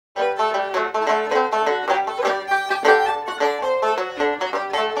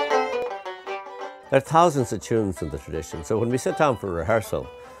There are thousands of tunes in the tradition, so when we sit down for rehearsal,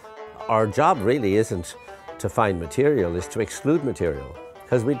 our job really isn't to find material, it's to exclude material,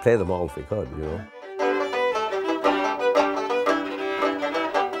 because we'd play them all if we could, you know.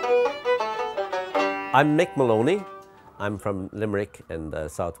 I'm Mick Moloney. I'm from Limerick in the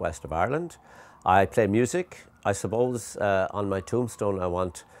southwest of Ireland. I play music. I suppose on my tombstone I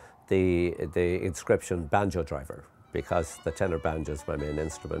want the inscription banjo driver, because the tenor banjo is my main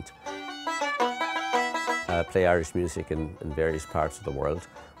instrument. I play Irish music in various parts of the world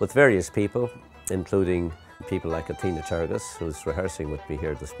with various people, including people like Athena Tergis, who's rehearsing with me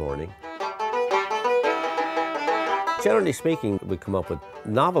here this morning. Generally speaking, we come up with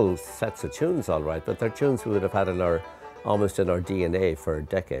novel sets of tunes, all right, but they're tunes we would have had almost in our DNA for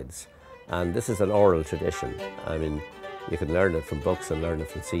decades. And this is an oral tradition. I mean, you can learn it from books and learn it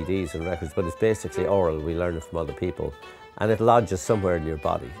from CDs and records, but it's basically oral. We learn it from other people, and it lodges somewhere in your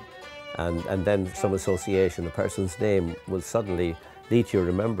body. And then some association, a person's name will suddenly lead to you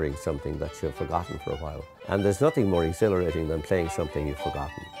remembering something that you've forgotten for a while. And there's nothing more exhilarating than playing something you've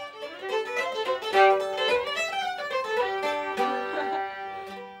forgotten.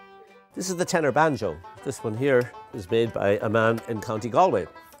 This is the tenor banjo. This one here is made by a man in County Galway.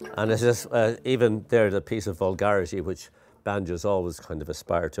 And it's just, even there, the piece of vulgarity which banjos always kind of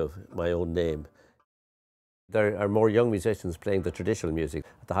aspire to, my own name. There are more young musicians playing the traditional music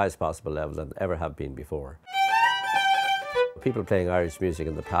at the highest possible level than ever have been before. People playing Irish music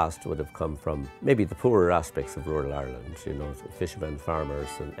in the past would have come from maybe the poorer aspects of rural Ireland, you know, fishermen, farmers,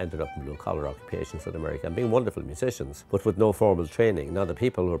 and ended up in blue-collar occupations in America and being wonderful musicians, but with no formal training. Now, the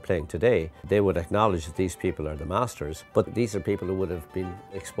people who are playing today, they would acknowledge that these people are the masters, but these are people who would have been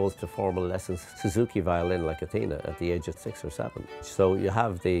exposed to formal lessons, Suzuki violin like Athena, at the age of 6 or 7. So you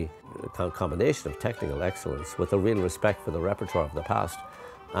have the combination of technical excellence with a real respect for the repertoire of the past.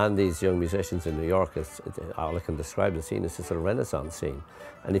 And these young musicians in New York, all I can describe the scene is it's a Renaissance scene.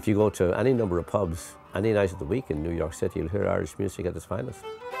 And if you go to any number of pubs, any night of the week in New York City, you'll hear Irish music at its finest.